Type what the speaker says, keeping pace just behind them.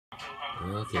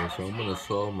Okay, so I'm gonna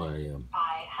solve my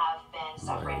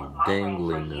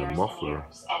dangling muffler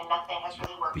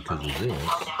because of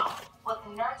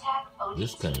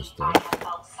this kind of stuff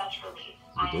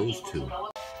with those two.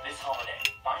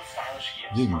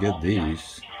 You can get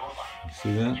these. You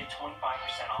see that?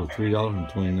 For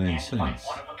 $3.29 at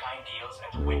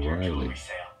O'Reilly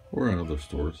or in other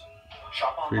stores.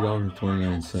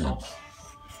 $3.29.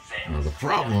 Now the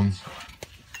problem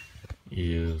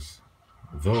is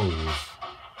those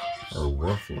are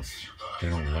worthless. They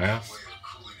don't last,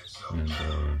 and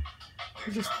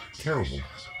they're just terrible.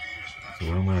 So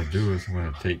what I'm going to do is I'm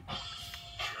going to take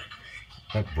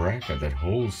that bracket that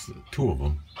holds two of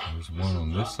them. There's one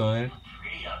on this side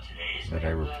that I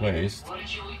replaced, and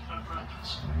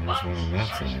there's one on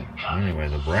that side. Anyway,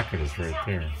 the bracket is right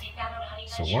there.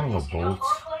 So one of the bolts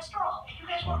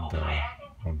on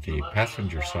the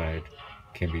passenger side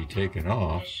can be taken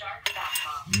off.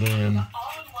 Then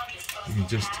you can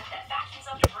just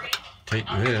take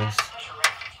this.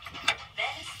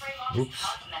 Oops.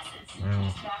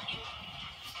 Well,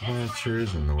 that sure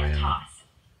is in the way.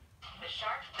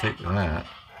 Take that.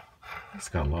 It's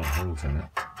got a lot of holes in it.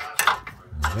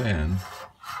 And then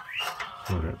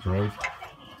put it right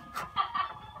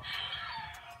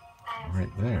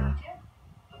there.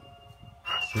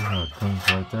 See how it comes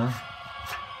right there?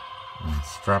 And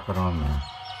strap it on there.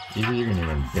 Either you can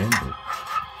even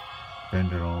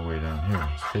bend it all the way down here.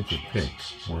 Just take your pick,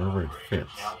 wherever it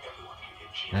fits.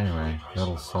 Anyway,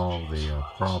 that'll solve the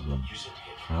problem.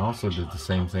 I also did the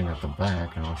same thing at the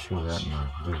back, and I'll show that in a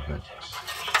little bit.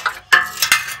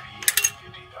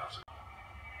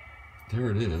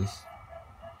 There it is.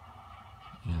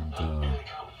 And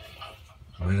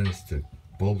managed to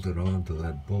bolt it onto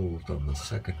that bolt on the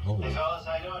second hole.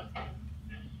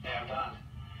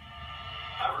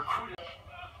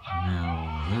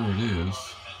 Now, there it is.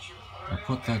 I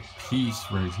put that piece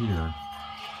right here.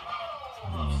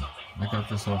 I got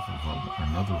this off of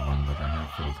another one that I have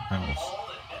for the house.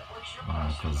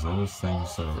 Because those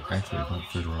things actually don't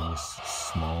fit around this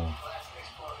small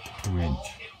 2-inch.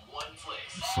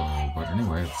 So, but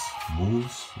anyway, it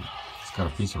moves. It's got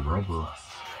a piece of rubber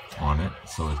on it,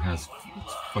 so it's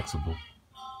flexible.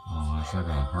 It's not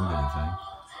going to hurt anything.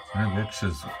 And it works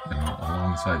as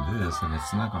alongside this, and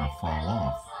it's not going to fall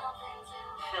off.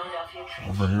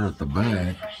 Over here at the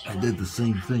back, I did the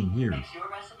same thing here.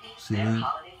 See that?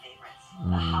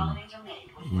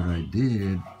 What I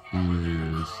did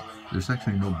is, there's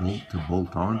actually no bolt to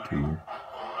bolt onto,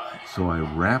 so I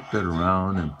wrapped it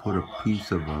around and put a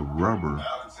piece of rubber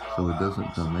so it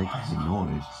doesn't make any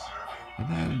noise.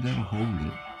 And that'll hold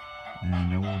it,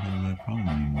 and I won't have that problem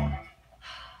anymore.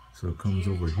 So it comes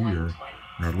over here.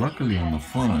 Now luckily on the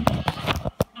front,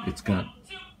 it's got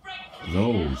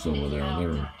those over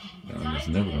there. It's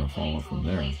never going to fall off from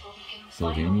there.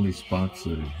 So the only spots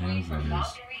that it has that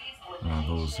is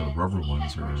those rubber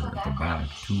ones are at the back,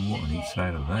 2 on each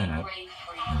side of that,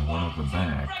 and 1 at the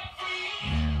back,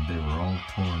 and they were all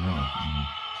torn up. And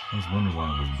I was wondering why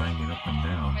it was banging up and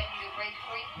down.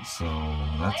 So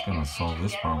that's going to solve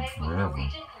this problem forever,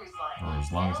 or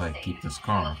as long as I keep this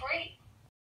car.